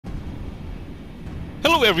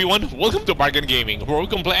Hello everyone, welcome to Bargain Gaming, where we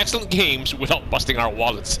can play excellent games without busting our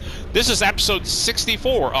wallets. This is episode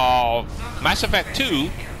 64 of Mass Effect 2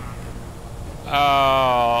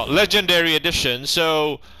 Legendary Edition.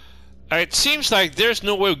 So it seems like there's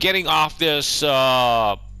no way of getting off this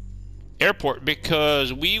airport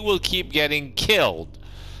because we will keep getting killed.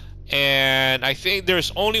 And I think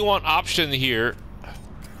there's only one option here.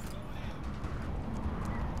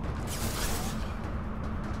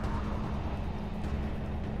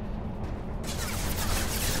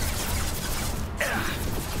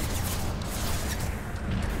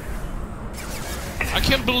 I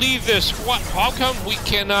can't believe this. What? How come we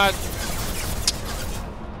cannot?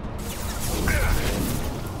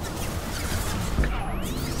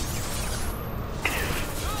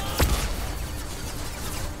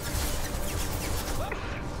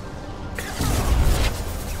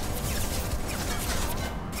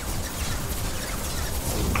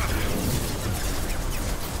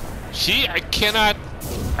 See, I cannot.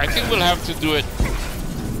 I think we'll have to do it.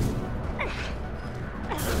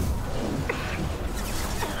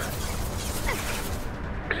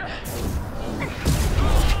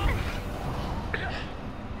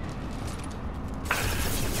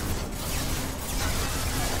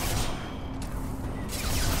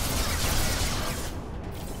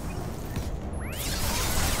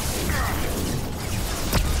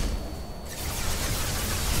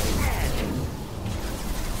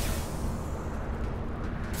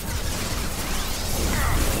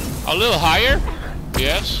 A little higher?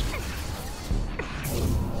 Yes.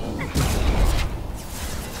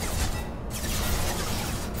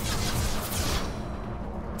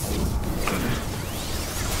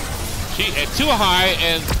 See, too high,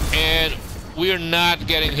 and we're not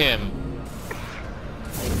getting him.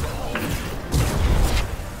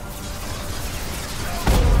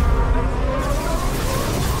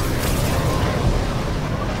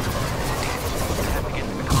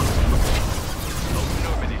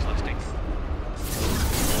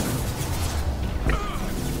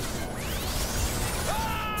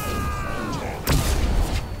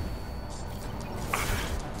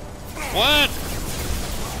 What?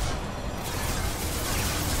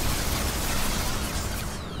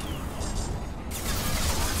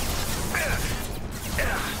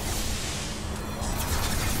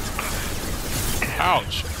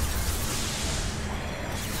 Ouch.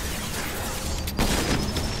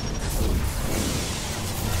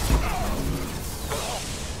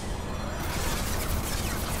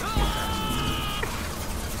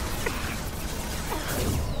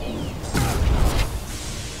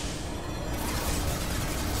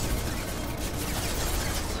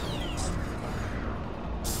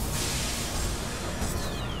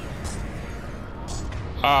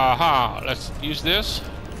 Aha, let's use this.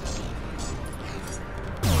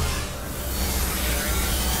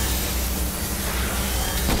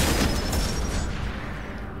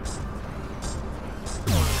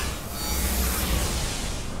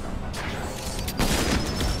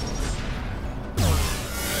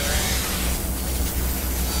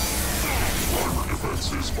 Armor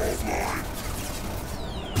defenses offline.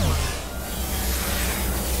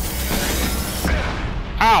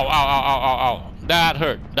 Ow, ow, ow, ow, ow, ow. That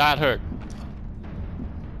hurt, that hurt.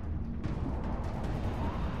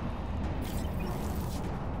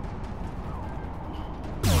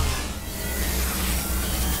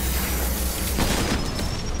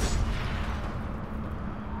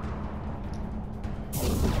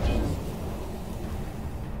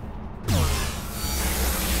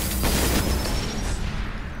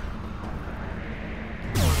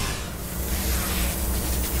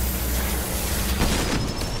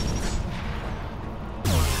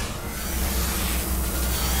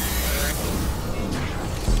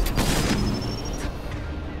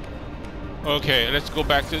 Okay, let's go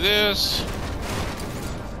back to this.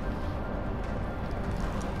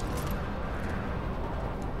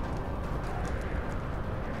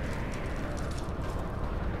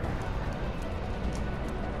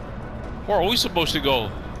 Where are we supposed to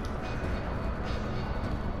go?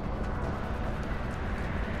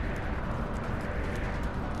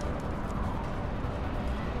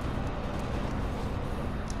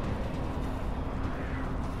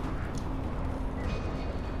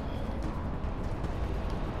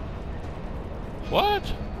 What?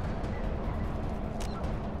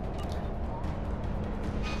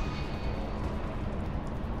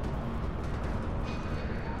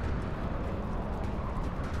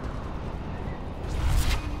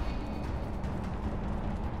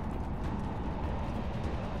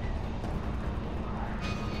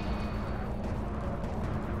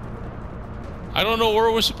 I don't know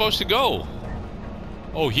where we're supposed to go.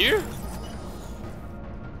 Oh, here?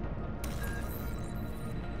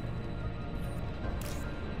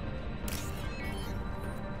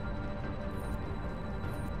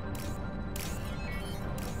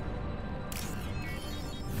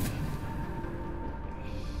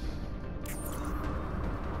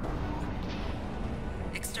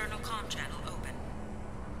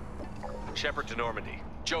 Shepard to Normandy.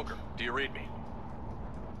 Joker, do you read me?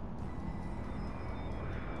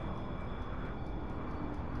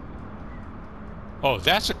 Oh,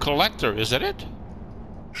 that's a collector, isn't it?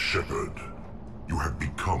 Shepard, you have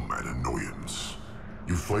become an annoyance.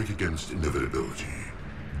 You fight against inevitability,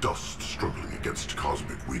 dust struggling against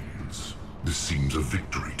cosmic winds. This seems a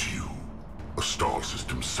victory to you, a star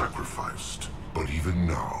system sacrificed. But even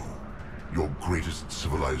now, your greatest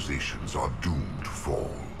civilizations are doomed to fall.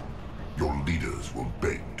 Your leaders will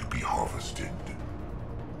beg to be harvested.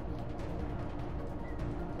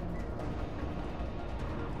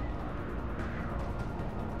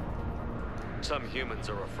 Some humans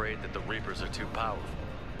are afraid that the Reapers are too powerful.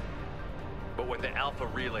 But when the Alpha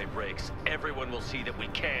Relay breaks, everyone will see that we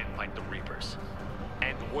can fight the Reapers.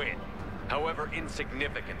 And win. However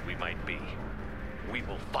insignificant we might be. We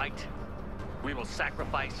will fight, we will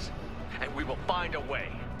sacrifice, and we will find a way.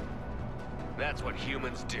 That's what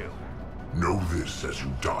humans do. Know this as you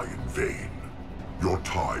die in vain. Your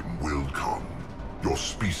time will come. Your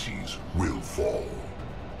species will fall.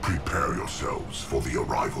 Prepare yourselves for the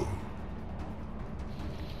arrival.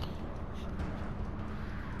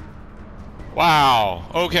 Wow,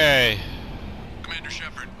 okay. Commander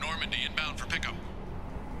Shepard, Normandy inbound for pickup.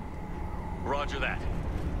 Roger that.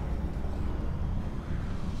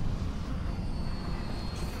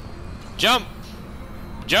 Jump!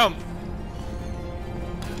 Jump!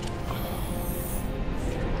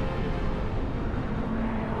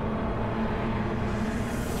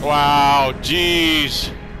 Wow,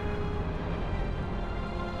 jeez.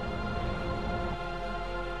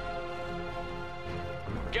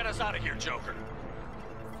 Get us out of here, Joker.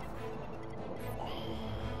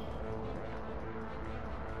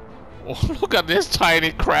 Oh, look at this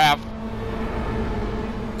tiny crap.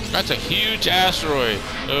 That's a huge asteroid.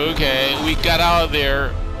 Okay, we got out of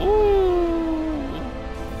there. Ooh.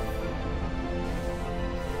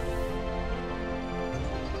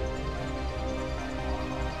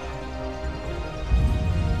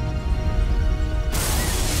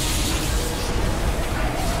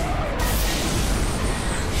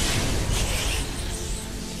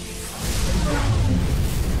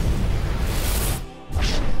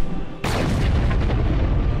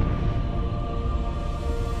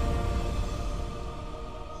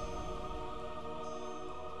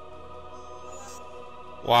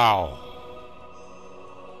 Wow.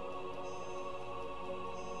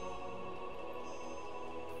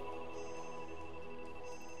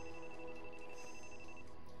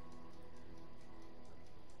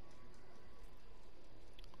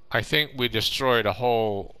 I think we destroyed a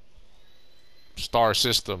whole star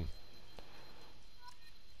system.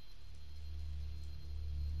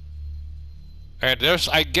 And there's,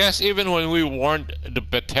 I guess, even when we warned the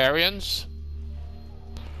Batarians,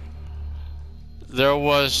 there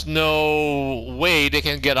was no way they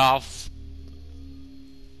can get off.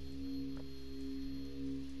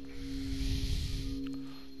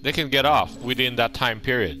 They can get off within that time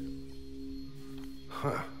period.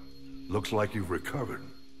 Huh. Looks like you've recovered.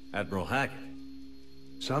 Admiral Hackett.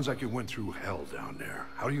 Sounds like you went through hell down there.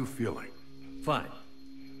 How are you feeling? Fine.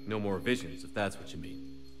 No more visions, if that's what you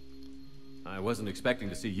mean. I wasn't expecting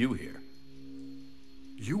to see you here.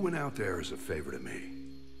 You went out there as a favor to me.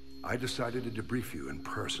 I decided to debrief you in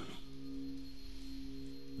person.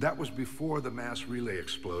 That was before the mass relay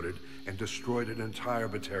exploded and destroyed an entire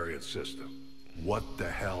Batarian system. What the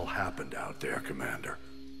hell happened out there, Commander?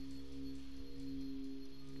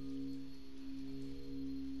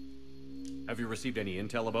 Have you received any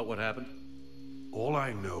intel about what happened? All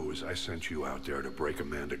I know is I sent you out there to break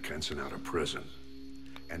Amanda Kenson out of prison.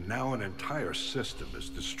 And now an entire system is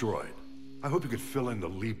destroyed. I hope you could fill in the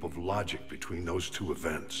leap of logic between those two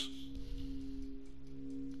events.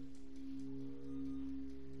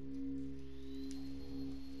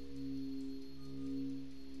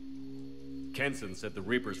 Kenson said the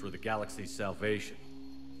Reapers were the galaxy's salvation.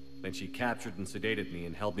 Then she captured and sedated me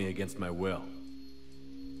and held me against my will.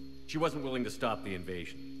 She wasn't willing to stop the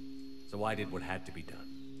invasion, so I did what had to be done.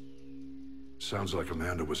 Sounds like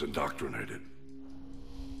Amanda was indoctrinated.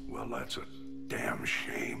 Well, that's a damn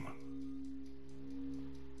shame.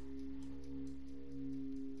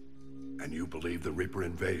 And you believe the Reaper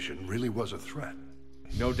invasion really was a threat?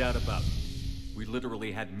 No doubt about it. We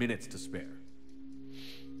literally had minutes to spare.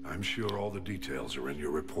 I'm sure all the details are in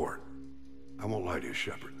your report. I won't lie to you,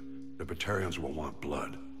 Shepard. The Batarians will want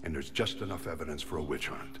blood, and there's just enough evidence for a witch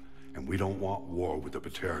hunt. And we don't want war with the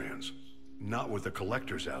Batarians. Not with the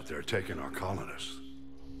collectors out there taking our colonists.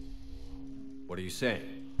 What are you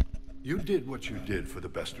saying? You did what you did for the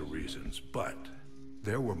best of reasons, but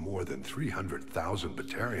there were more than 300,000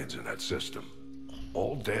 Batarians in that system.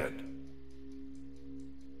 All dead.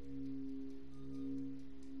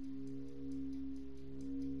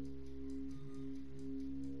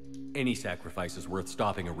 Any sacrifice is worth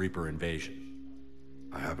stopping a Reaper invasion.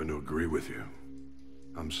 I happen to agree with you.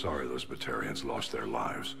 I'm sorry those Batarians lost their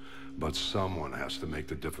lives, but someone has to make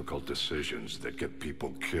the difficult decisions that get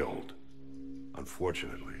people killed.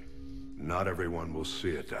 Unfortunately, not everyone will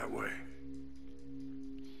see it that way.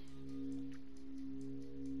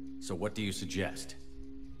 So what do you suggest?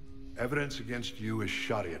 Evidence against you is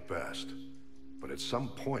shoddy at best, but at some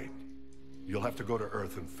point, you'll have to go to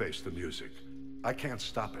Earth and face the music. I can't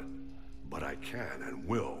stop it, but I can and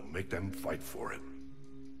will make them fight for it.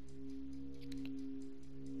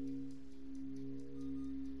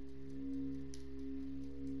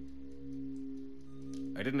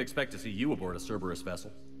 I didn't expect to see you aboard a Cerberus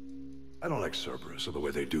vessel. I don't like Cerberus or the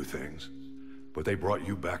way they do things, but they brought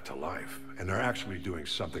you back to life, and they're actually doing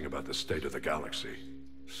something about the state of the galaxy.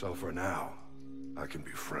 So for now, I can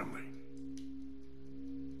be friendly.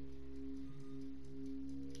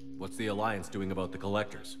 What's the Alliance doing about the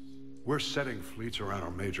Collectors? We're setting fleets around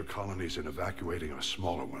our major colonies and evacuating our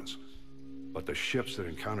smaller ones. But the ships that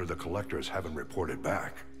encountered the Collectors haven't reported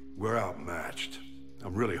back. We're outmatched.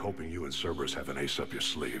 I'm really hoping you and Cerberus have an ace up your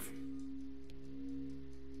sleeve.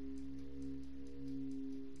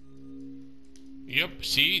 Yep,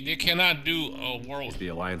 see, they cannot do a world. Is the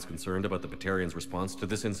Alliance concerned about the Batarians' response to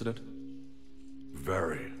this incident?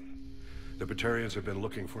 Very. The Batarians have been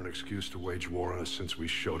looking for an excuse to wage war on us since we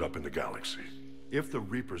showed up in the galaxy. If the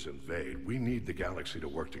Reapers invade, we need the galaxy to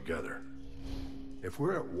work together. If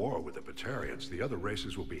we're at war with the Batarians, the other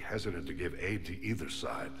races will be hesitant to give aid to either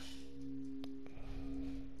side.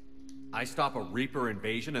 I stop a Reaper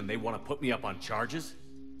invasion and they want to put me up on charges?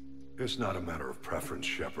 It's not a matter of preference,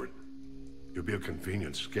 Shepard. You'll be a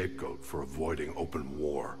convenient scapegoat for avoiding open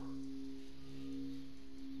war.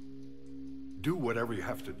 Do whatever you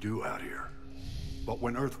have to do out here. But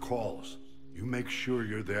when Earth calls, you make sure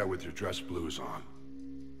you're there with your dress blues on,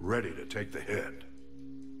 ready to take the hit.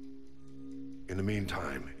 In the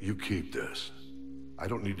meantime, you keep this. I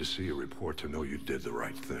don't need to see a report to know you did the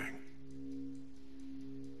right thing.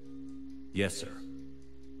 Yes, sir.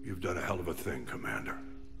 You've done a hell of a thing, Commander.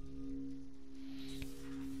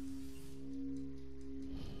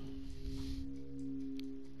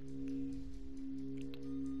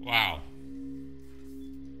 Wow.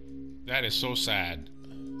 That is so sad.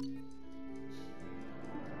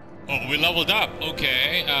 Oh, we leveled up.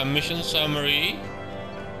 Okay, mission summary.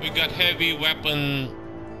 We got heavy weapon.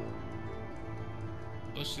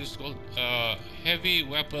 What's this called? Heavy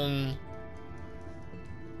weapon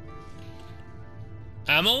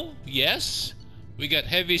ammo? Yes. We got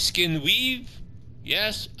heavy skin weave?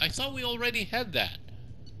 Yes. I thought we already had that.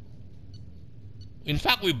 In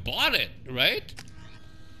fact, we bought it, right?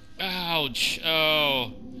 Ouch.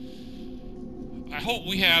 Oh. I hope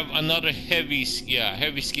we have another heavy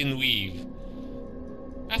skin weave.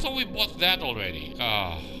 I thought we bought that already.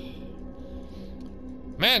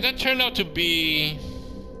 Man, that turned out to be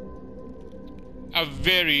a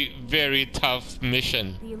very, very tough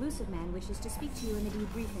mission. The elusive man wishes to speak to you in the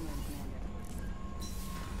debriefing room, Commander.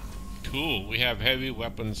 Cool, we have heavy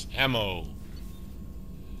weapons ammo.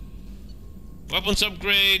 Weapons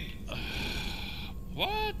upgrade.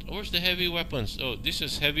 What? Where's the heavy weapons? Oh, this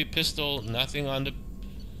is heavy pistol, nothing on the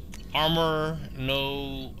armor,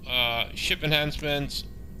 no ship enhancements,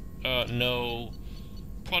 no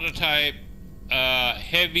prototype,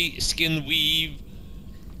 heavy skin weave.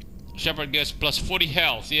 Shepard gets plus 40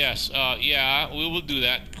 health. Yes, yeah, we will do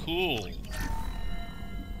that. Cool.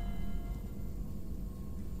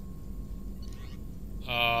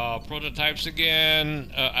 Prototypes again.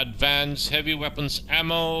 Advanced heavy weapons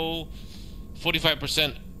ammo.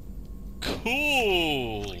 45%.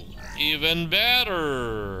 Cool. Even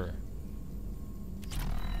better.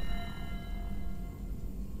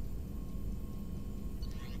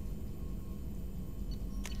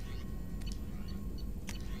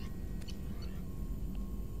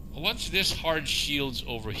 What's this hard shields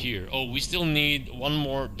over here? Oh, we still need one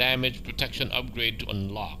more damage protection upgrade to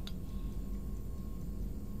unlock.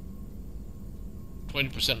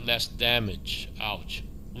 20% less damage. Ouch.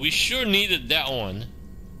 We sure needed that one.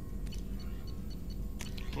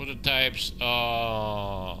 Prototypes.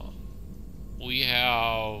 We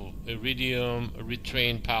have iridium,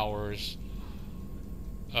 retrain powers.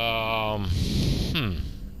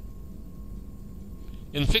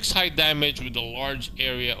 Inflicts high damage with a large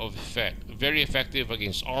area of effect. Very effective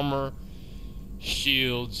against armor,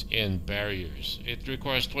 shields, and barriers. It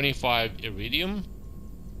requires 25 iridium.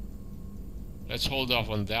 Let's hold off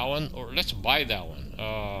on that one, or let's buy that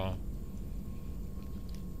one.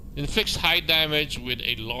 Inflicts high damage with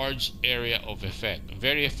a large area of effect.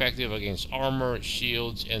 Very effective against armor,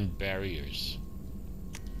 shields, and barriers.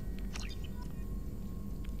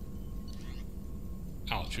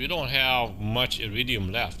 Ouch, we don't have much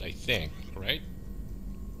iridium left, I think, right?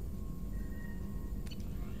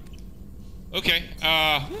 Okay,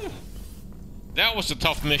 that was a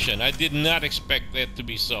tough mission. I did not expect that to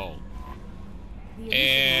be so. The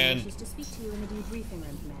And wishes to speak to you in the debriefing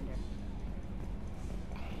room, Commander.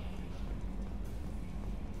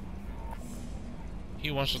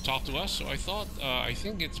 he wants to talk to us, so I thought, I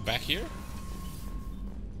think it's back here?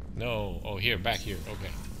 No, oh here, back here, okay.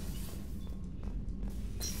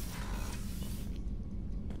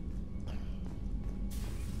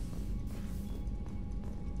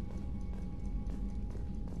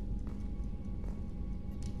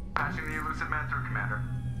 Patching the elusive man through, Commander.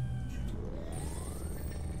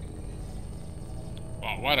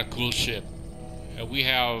 Wow, what a cool ship. And we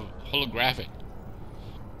have holographic.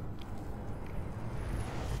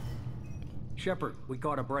 Shepard, we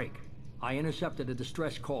got a break. I intercepted a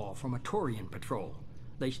distress call from a Turian patrol.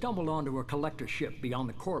 They stumbled onto a collector ship beyond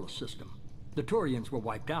the Corliss system. The Turians were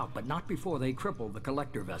wiped out, but not before they crippled the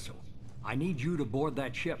collector vessel. I need you to board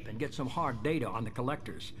that ship and get some hard data on the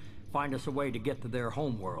collectors. Find us a way to get to their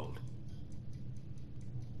homeworld.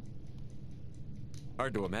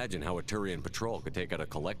 Hard to imagine how a Turian patrol could take out a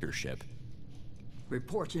collector ship.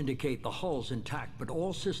 Reports indicate the hull's intact, but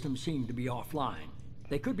all systems seem to be offline.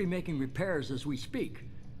 They could be making repairs as we speak.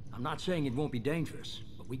 I'm not saying it won't be dangerous,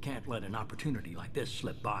 but we can't let an opportunity like this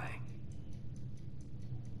slip by.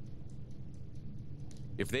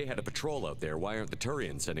 If they had a patrol out there, why aren't the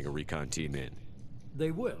Turians sending a recon team in?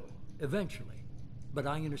 They will, eventually. But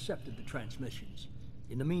I intercepted the transmissions.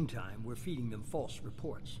 In the meantime, we're feeding them false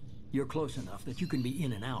reports. You're close enough that you can be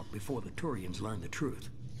in and out before the Turians learn the truth.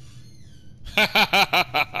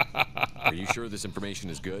 Are you sure this information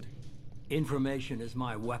is good? Information is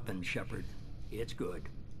my weapon, Shepard. It's good.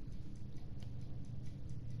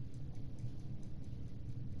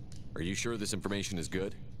 Are you sure this information is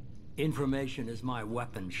good? Information is my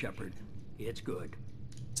weapon, Shepard. It's good.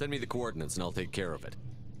 Send me the coordinates and I'll take care of it.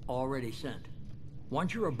 Already sent.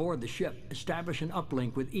 Once you're aboard the ship, establish an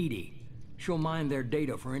uplink with Edie. She'll mine their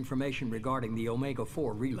data for information regarding the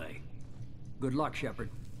Omega-4 relay. Good luck, Shepard.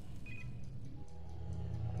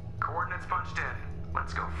 Coordinates punched in.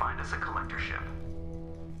 Let's go find us a collector ship.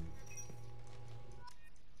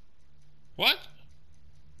 What?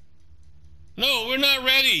 No, we're not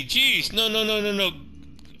ready. Jeez, no.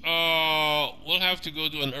 We'll have to go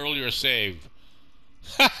to an earlier save.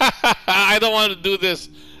 I don't want to do this.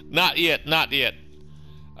 Not yet.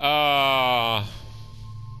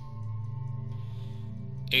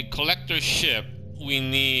 A collector ship, we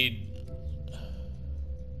need...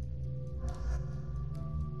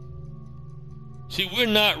 See, we're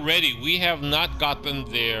not ready. We have not gotten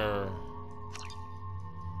their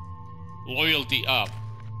loyalty up.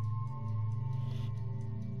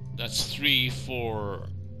 That's 3 for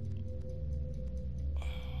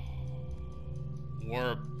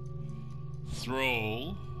warp,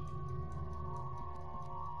 throw,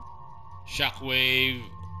 shockwave.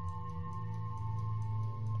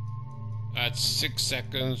 That's 6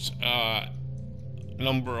 seconds.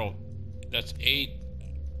 Number of, that's 8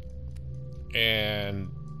 and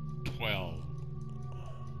 12.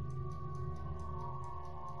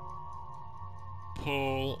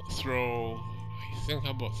 Pull, throw. I think,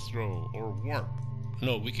 how about throw or warp?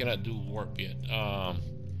 No, we cannot do warp yet.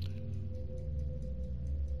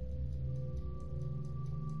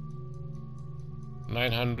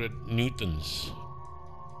 900 newtons.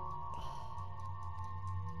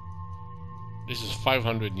 This is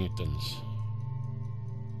 500 newtons.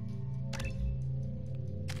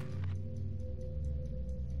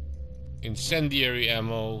 Incendiary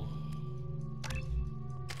ammo.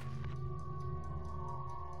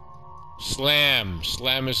 Slam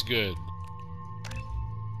is good.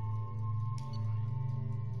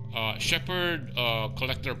 Shepard,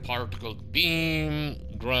 collector particle beam,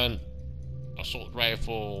 grunt, assault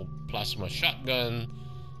rifle, plasma shotgun,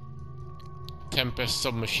 Tempest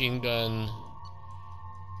submachine gun.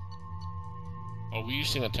 Are we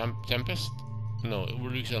using a Tempest? No,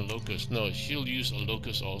 we're using a Locust. No, she'll use a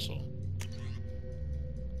Locust also.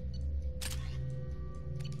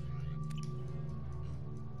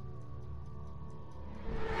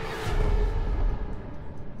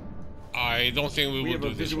 I don't think we will have do a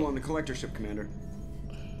this visual one. on the collector ship, Commander.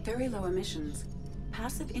 Very low emissions.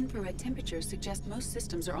 Passive infrared temperatures suggest most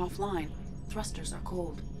systems are offline. Thrusters are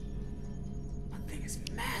cold. That thing is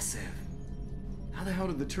massive. How the hell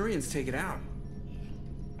did the Turians take it out?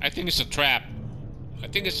 I think it's a trap.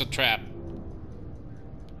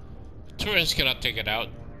 Turians cannot take it out.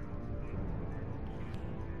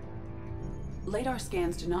 Radar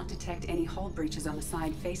scans do not detect any hull breaches on the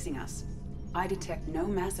side facing us. I detect no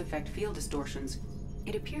Mass Effect field distortions.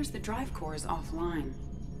 It appears the drive core is offline.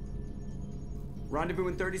 Rendezvous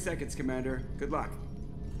in 30 seconds, Commander. Good luck.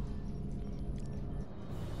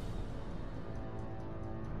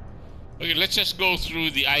 Okay, let's just go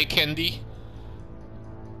through the eye candy.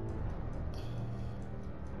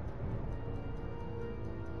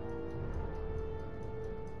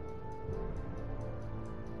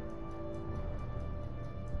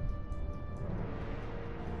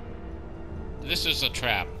 This is a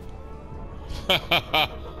trap. A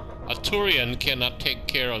Turian cannot take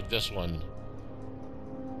care of this one.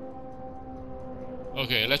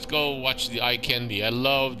 Okay, let's go watch the eye candy. I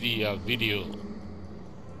love the video.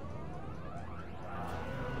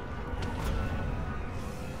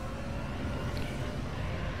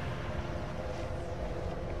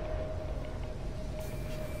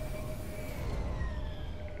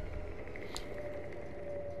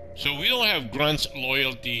 So we don't have Grunt's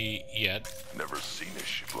loyalty yet. Never seen a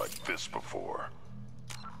ship like this before.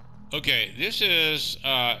 Okay, this is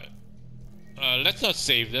let's not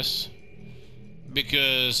save this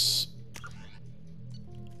because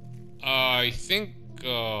I think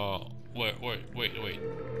wait.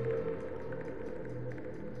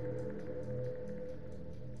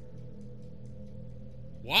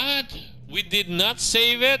 What? We did not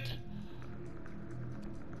save it?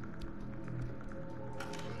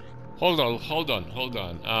 Hold on.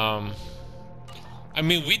 I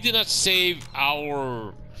mean, we did not save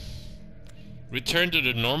our return to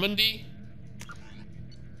the Normandy?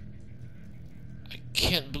 I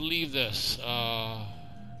can't believe this.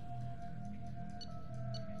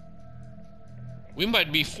 We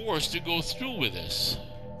might be forced to go through with this.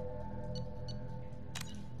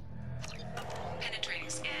 Penetrating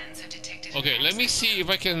scans have detected. Okay, let me see if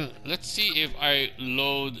I can. Let's see if I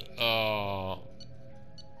load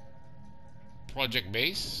Project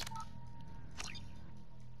Base.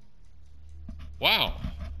 Wow.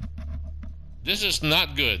 This is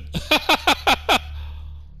not good.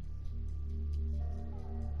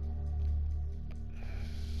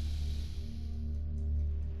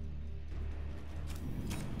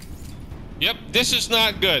 Yep, this is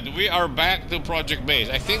not good. We are back to Project Base.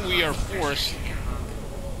 I think we are forced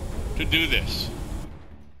to do this.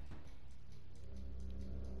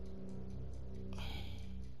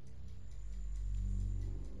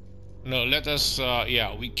 No, let us,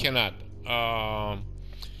 yeah, we cannot.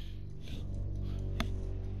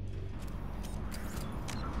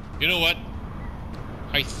 You know what?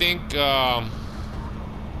 I think,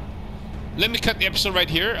 let me cut the episode right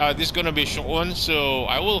here. This is gonna be a short one, so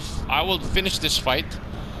I will finish this fight,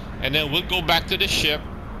 and then we'll go back to the ship,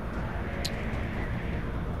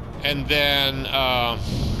 and then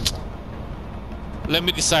let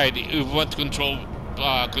me decide if we want to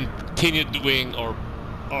continue doing or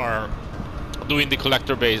doing the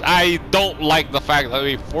collector base. I don't like the fact that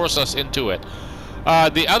they force us into it.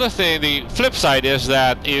 The other thing, the flip side is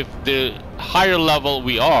that if the higher level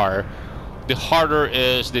we are, the harder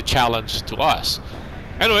is the challenge to us.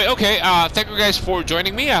 Anyway, okay, thank you guys for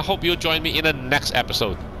joining me. I hope you'll join me in the next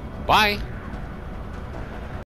episode. Bye!